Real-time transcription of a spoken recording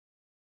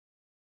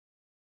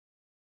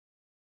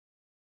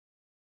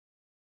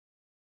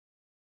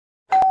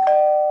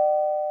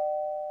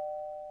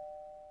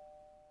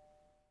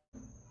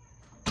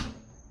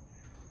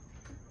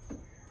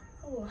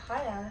Oh,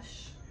 hi,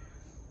 Ash.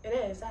 It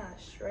is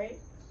Ash, right?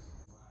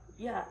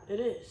 Yeah,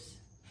 it is.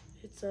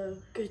 It's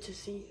good to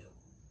see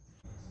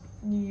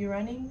you. You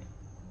running?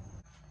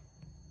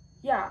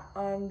 Yeah,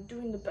 I'm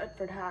doing the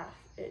Bedford half.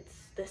 It's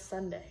this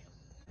Sunday.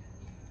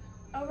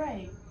 Oh,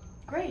 right.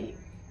 Great.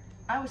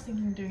 I was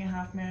thinking of doing a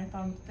half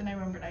marathon, but then I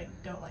remembered I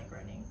don't like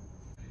running.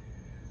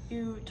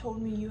 You told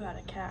me you had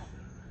a cat.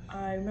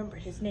 I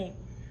remembered his name,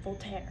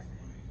 Voltaire.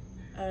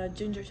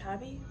 Ginger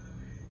Tabby?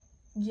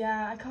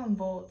 Yeah, I call him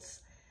Volts.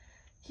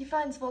 He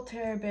finds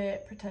Voltaire a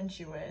bit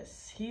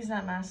pretentious. He's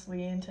not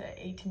massively into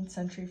 18th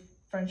century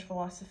French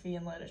philosophy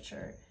and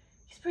literature.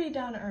 He's pretty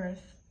down to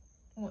earth.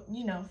 Well,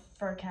 you know,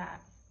 for a cat.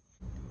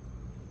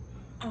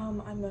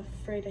 I'm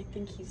afraid I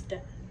think he's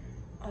dead.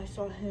 I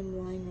saw him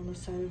lying on the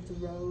side of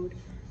the road.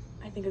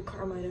 I think a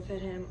car might have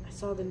hit him. I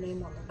saw the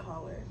name on the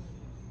collar.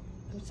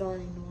 I'm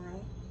sorry, Nora.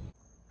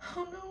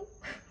 Oh no.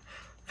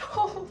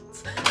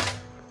 Volts!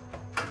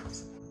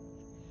 Volts!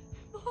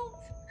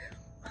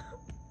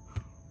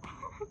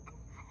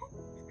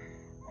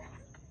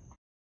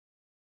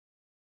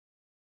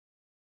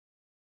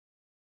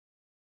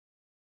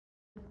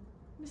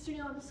 Mr.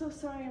 Neal, I'm so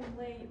sorry I'm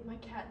late. My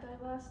cat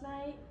died last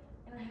night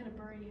and I had to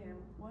bury him.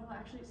 Well,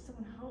 actually,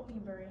 someone helped me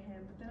bury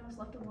him, but then I was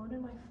left alone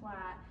in my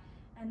flat.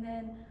 And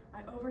then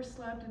I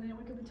overslept and then I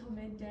woke up until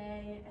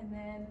midday. And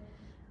then,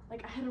 I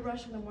had to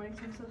rush in the morning,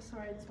 so I'm so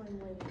sorry. That's why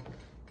I'm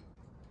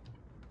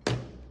late.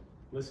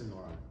 Listen,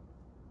 Nora,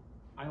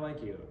 I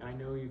like you, and I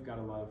know you've got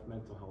a lot of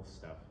mental health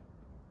stuff.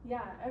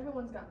 Yeah,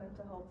 everyone's got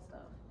mental health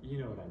stuff. You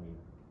know what I mean.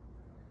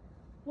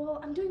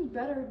 Well, I'm doing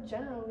better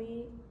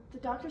generally. The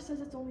doctor says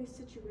it's only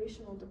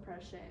situational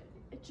depression.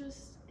 I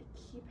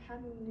keep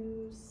having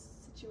new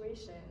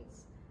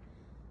situations.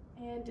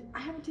 And I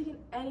haven't taken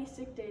any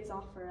sick days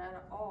off for it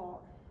at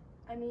all.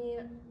 I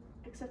mean,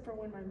 except for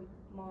when my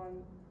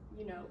mom,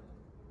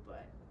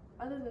 but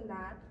other than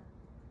that.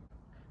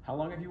 How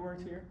long have you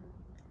worked here?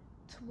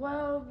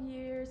 12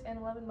 years and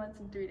 11 months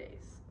and 3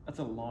 days. That's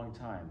a long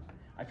time.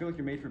 I feel like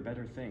you're made for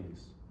better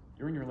things.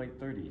 You're in your late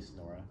 30s,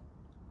 Nora.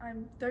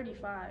 I'm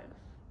 35.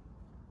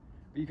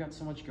 But you got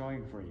so much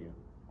going for you.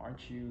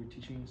 Aren't you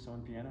teaching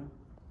someone piano?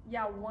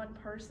 Yeah, one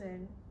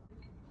person.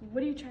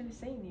 What are you trying to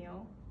say,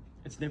 Neil?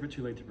 It's never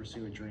too late to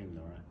pursue a dream,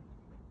 Nora.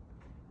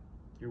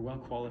 You're well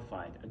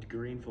qualified. A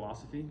degree in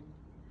philosophy?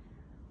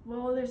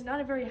 Well, there's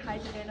not a very high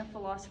demand of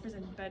philosophers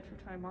in Bedford,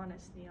 if I'm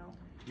honest, Neil.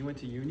 You went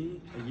to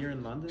uni, a year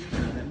in London,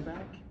 and then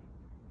back?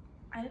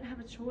 I didn't have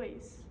a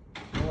choice.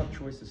 You don't have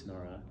choices,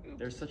 Nora.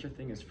 There's such a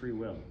thing as free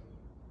will.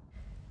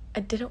 I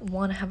didn't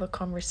want to have a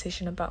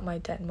conversation about my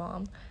dead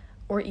mom,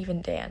 or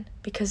even Dan,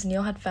 because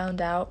Neil had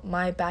found out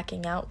my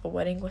backing out of the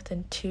wedding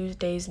within 2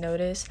 days'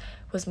 notice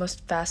was the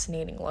most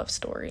fascinating love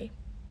story.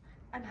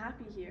 I'm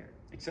happy here.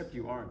 Except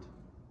you aren't.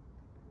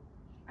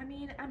 I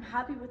mean, I'm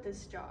happy with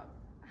this job.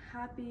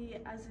 Happy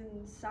as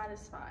in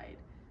satisfied.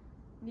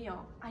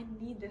 Neil, I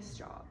need this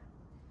job.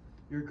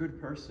 You're a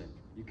good person.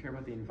 You care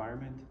about the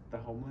environment, the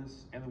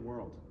homeless, and the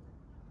world.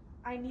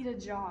 I need a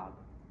job.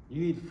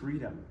 You need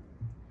freedom.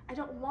 I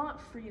don't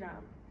want freedom.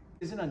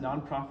 This isn't a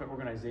non-profit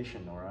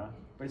organization, Nora,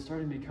 but it's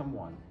starting to become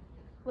one.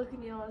 Look,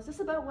 Neil, is this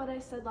about what I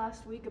said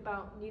last week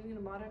about needing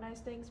to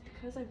modernize things?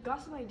 Because I've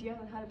got some ideas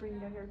on how to bring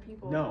younger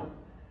people. No.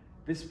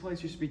 This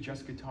place used to be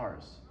just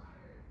guitars.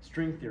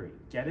 String theory,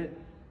 get it?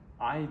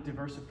 I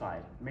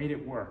diversified, made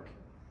it work.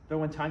 Though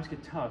when times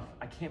get tough,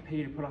 I can't pay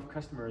you to put off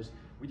customers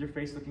with your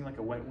face looking like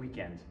a wet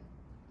weekend.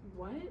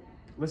 What?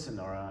 Listen,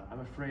 Nora,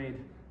 I'm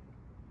afraid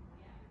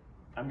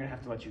I'm gonna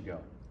have to let you go.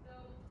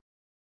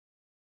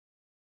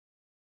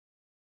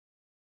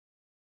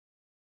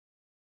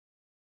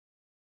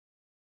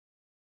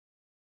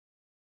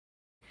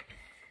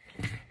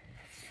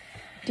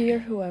 Dear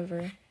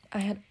whoever, I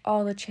had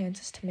all the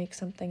chances to make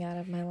something out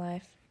of my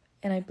life,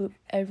 and I blew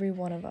every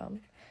one of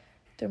them.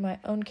 Through my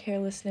own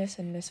carelessness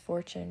and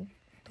misfortune,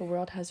 the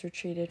world has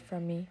retreated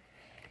from me,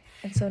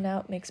 and so now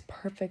it makes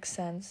perfect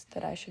sense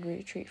that I should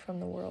retreat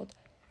from the world.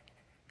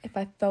 If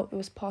I felt it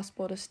was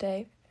possible to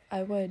stay,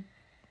 I would,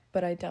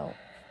 but I don't,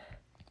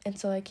 and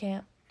so I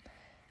can't.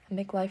 I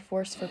make life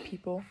worse for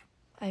people.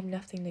 I have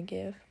nothing to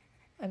give.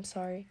 I'm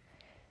sorry.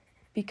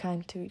 Be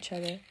kind to each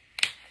other.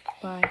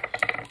 Bye.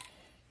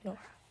 Nora.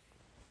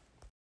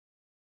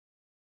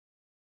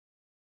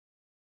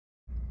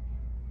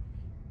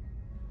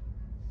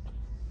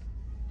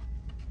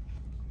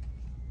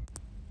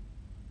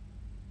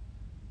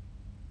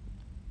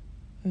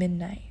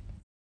 Midnight.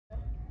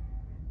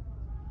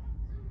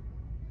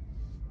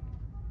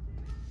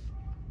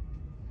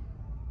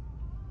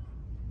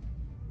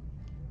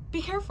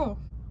 Be careful.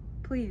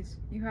 Please,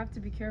 you have to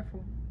be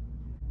careful.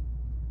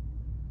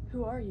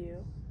 Who are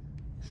you?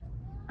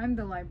 I'm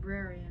the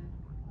librarian.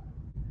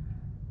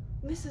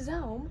 Mrs.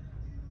 Elm?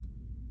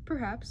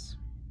 Perhaps.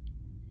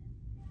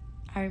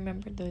 I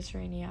remembered those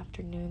rainy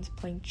afternoons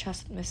playing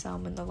chess with Miss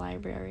Elm in the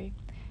library.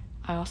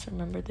 I also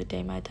remembered the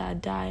day my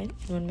dad died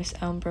and when Miss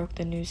Elm broke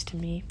the news to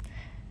me.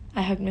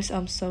 I hugged Miss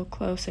Elm so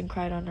close and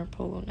cried on her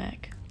polo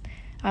neck.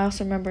 I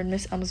also remembered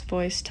Miss Elm's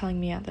voice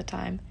telling me at the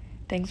time,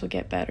 "Things will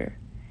get better.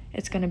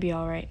 It's gonna be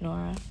all right,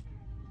 Nora."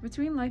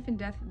 Between life and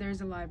death,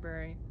 there's a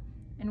library.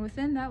 And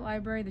within that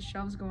library, the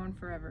shelves go on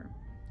forever.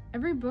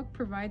 Every book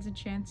provides a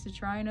chance to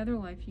try another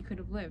life you could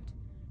have lived,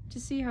 to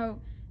see how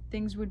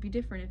things would be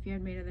different if you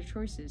had made other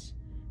choices.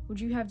 Would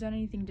you have done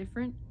anything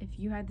different if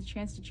you had the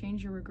chance to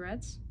change your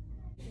regrets?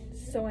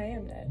 So I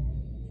am dead.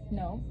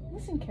 No.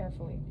 Listen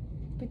carefully.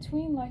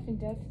 Between life and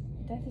death,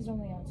 death is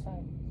only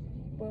outside.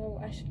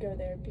 Well, I should go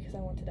there because I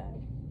want to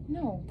die.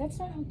 No, that's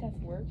not how death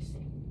works.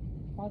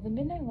 While the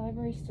Midnight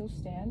Library still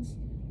stands,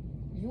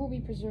 you will be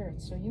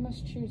preserved, so you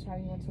must choose how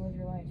you want to live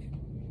your life.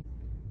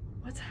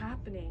 What's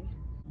happening?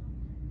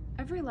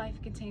 Every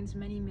life contains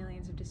many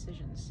millions of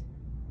decisions.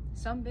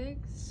 Some big,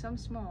 some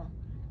small,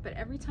 but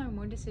every time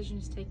one decision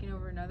is taken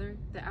over another,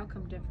 the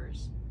outcome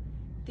differs.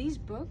 These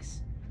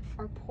books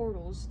are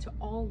portals to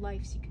all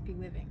lives you could be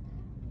living.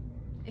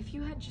 If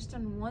you had just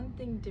done one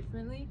thing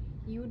differently,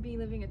 you would be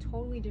living a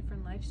totally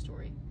different life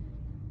story.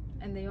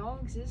 And they all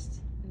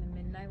exist in the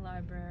Midnight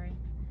Library.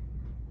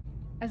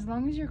 As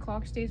long as your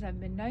clock stays at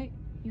midnight,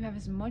 you have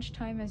as much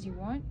time as you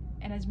want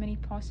and as many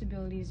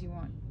possibilities as you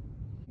want.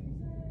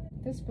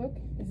 This book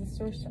is the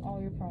source to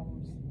all your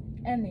problems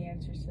and the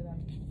answers to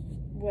them.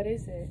 What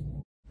is it?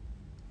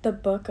 The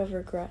Book of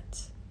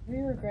Regrets.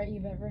 Every regret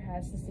you've ever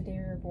had since the day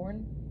you were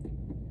born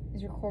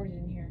is recorded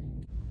in here.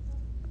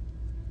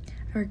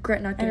 I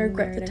regret not getting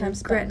married. I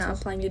regret not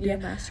applying to do a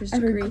master's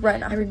degree.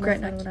 I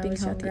regret not keeping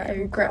healthy. I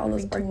regret all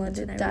those arguments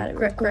with Dad. I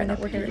regret not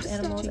working with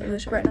animals. I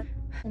regret not.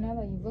 So now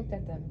that you've looked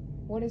at them,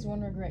 what is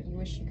one regret you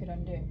wish you could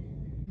undo?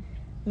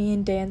 Me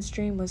and Dan's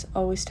dream was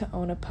always to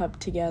own a pub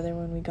together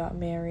when we got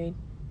married,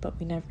 but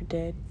we never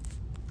did.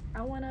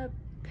 I want to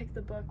pick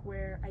the book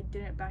where I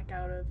didn't back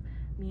out of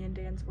me and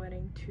Dan's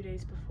wedding 2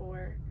 days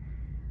before.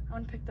 I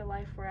want to pick the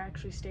life where I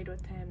actually stayed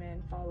with him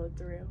and followed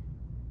through.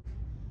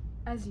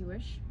 As you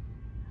wish.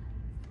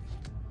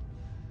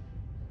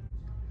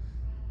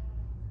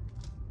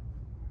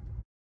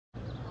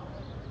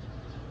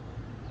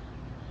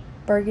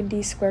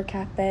 Burgundy Square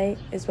Cafe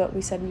is what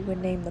we said we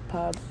would name the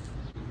pub.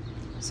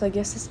 So I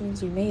guess this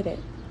means we made it.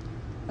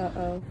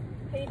 Uh-oh.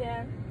 Hey,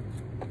 Dan.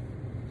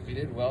 We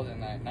did well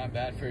tonight. Not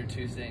bad for a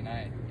Tuesday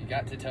night. You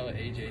got to tell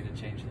AJ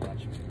to change the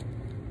lunch menu.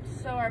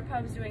 So our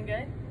pub's doing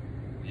good?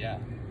 Yeah.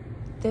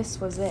 This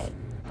was it.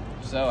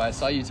 So, I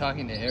saw you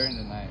talking to Aaron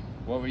tonight.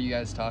 What were you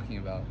guys talking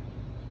about?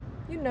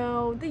 You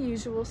know, the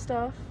usual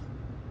stuff.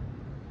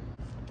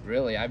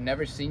 Really? I've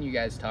never seen you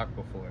guys talk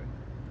before.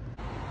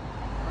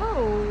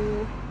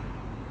 Oh.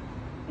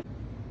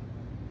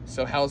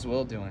 So, how's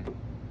Will doing?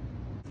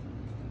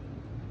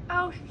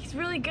 Oh, he's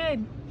really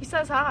good. He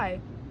says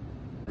hi.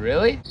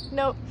 Really?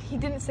 No, he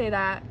didn't say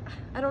that.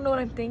 I don't know what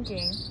I'm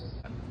thinking.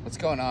 What's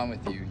going on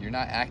with you? You're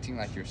not acting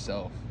like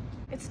yourself.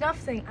 It's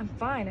nothing. I'm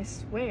fine, I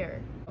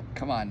swear.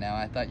 Come on now.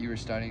 I thought you were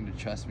starting to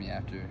trust me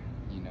after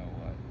you know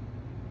what.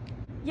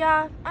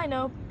 Yeah, I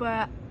know,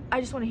 but I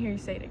just want to hear you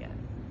say it again.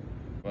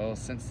 Well,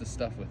 since the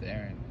stuff with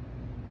Aaron.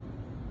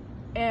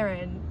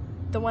 Aaron,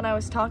 the one I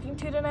was talking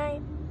to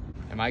tonight?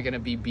 Am I gonna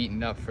be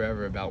beaten up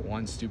forever about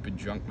one stupid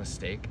drunk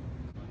mistake?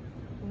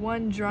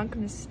 One drunk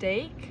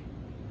mistake?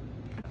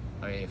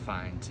 Okay,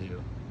 fine,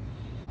 2.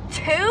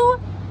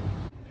 2?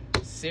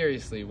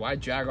 Seriously, why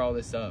drag all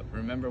this up?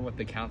 Remember what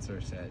the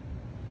counselor said.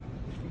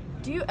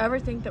 Do you ever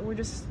think that we're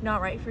just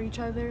not right for each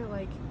other?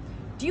 Like,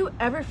 do you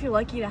ever feel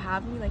lucky to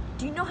have me? Like,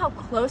 do you know how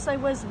close I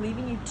was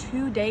leaving you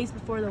 2 days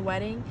before the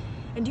wedding?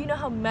 And do you know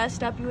how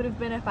messed up you would have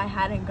been if I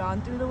hadn't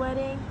gone through the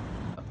wedding?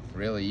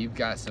 Really, you've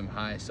got some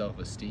high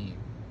self-esteem.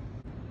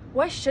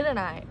 Why shouldn't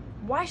I?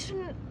 Why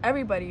shouldn't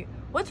everybody?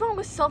 What's wrong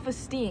with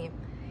self-esteem?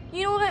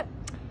 You know what?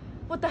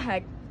 What the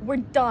heck? We're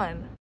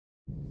done.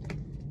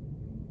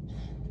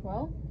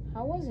 Well,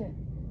 how was it?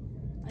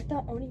 I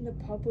thought owning the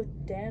pub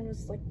with Dan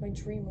was like my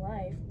dream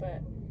life,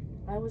 but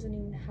I wasn't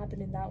even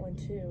happy in that one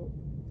too.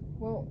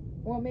 Well,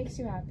 what makes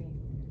you happy?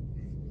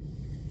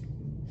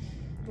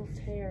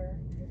 Voltaire.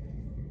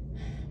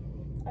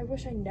 I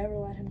wish I never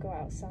let him go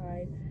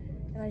outside,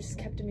 and I just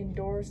kept him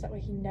indoors, that way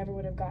he never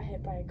would have got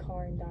hit by a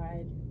car and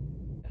died.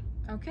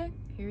 Okay,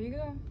 here you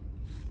go.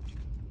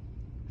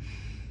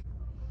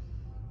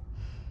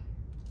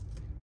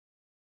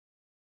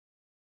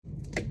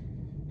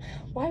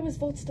 Why was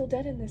Volt still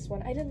dead in this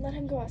one? I didn't let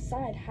him go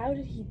outside. How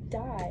did he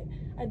die?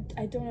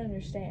 I don't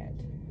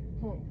understand.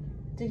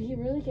 Did he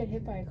really get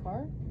hit by a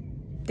car?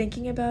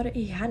 Thinking about it,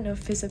 he had no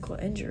physical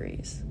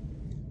injuries.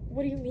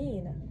 What do you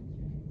mean?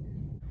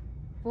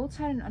 Volts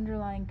had an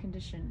underlying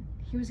condition.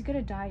 He was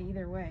gonna die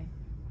either way.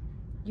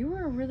 You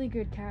were a really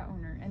good cat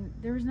owner, and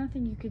there was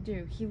nothing you could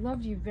do. He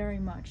loved you very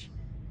much.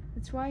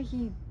 That's why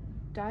he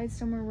died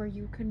somewhere where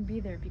you couldn't be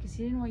there, because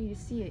he didn't want you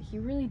to see it. He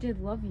really did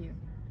love you.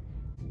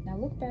 Now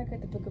look back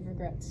at the Book of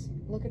Regrets.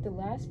 Look at the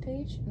last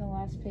page and the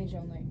last page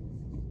only.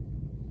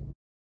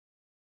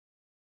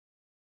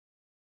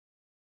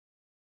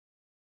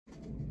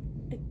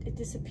 It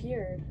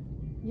disappeared.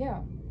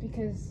 Yeah,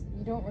 because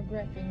you don't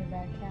regret being a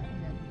bad cat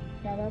owner.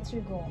 Now that's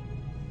your goal.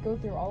 Go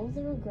through all of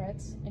the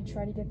regrets and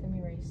try to get them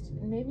erased.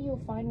 And maybe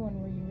you'll find one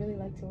where you really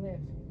like to live.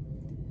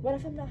 What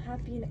if I'm not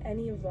happy in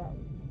any of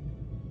them?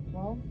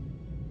 Well,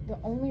 the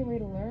only way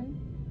to learn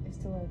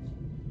Mr. Lynch.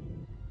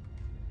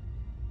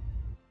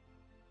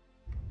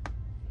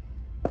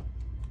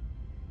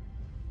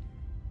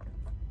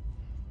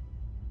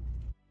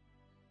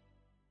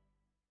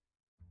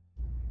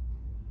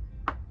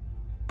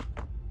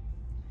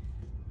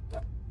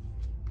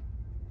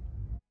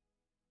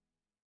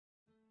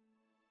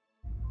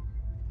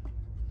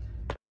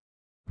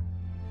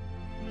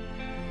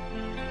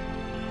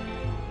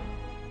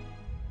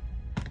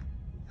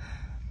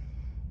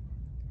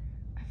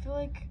 I feel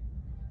like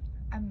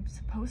I'm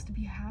supposed to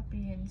be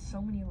happy in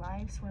so many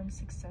lives where I'm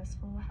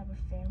successful, have a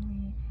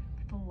family,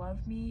 people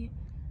love me,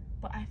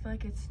 but I feel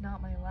like it's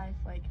not my life.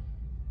 Like,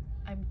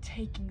 I'm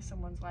taking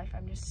someone's life,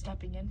 I'm just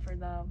stepping in for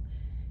them.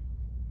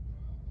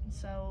 And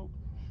so,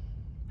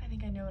 I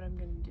think I know what I'm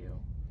gonna do.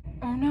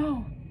 Oh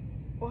no!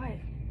 What?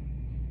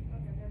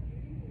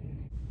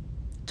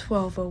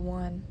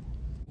 12:01.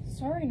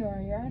 Sorry,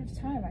 Nora, you're out of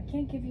time. I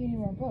can't give you any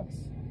more books.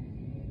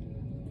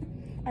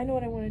 I know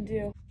what I want to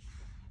do.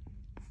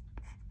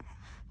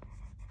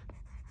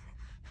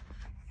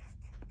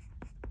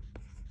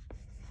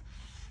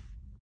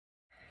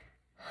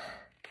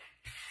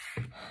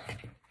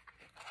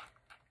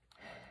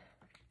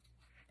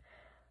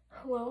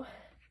 Hello,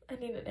 I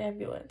need an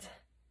ambulance.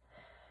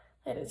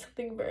 I did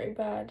something very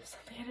bad,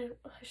 something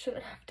I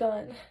shouldn't have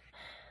done.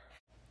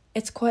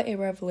 It's quite a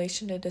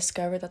revelation to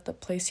discover that the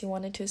place you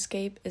wanted to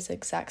escape is the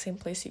exact same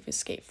place you've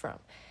escaped from.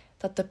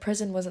 That the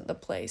prison wasn't the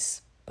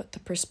place, but the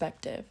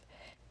perspective.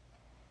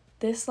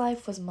 This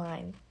life was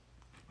mine,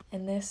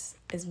 and this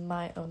is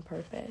my own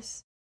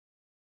purpose.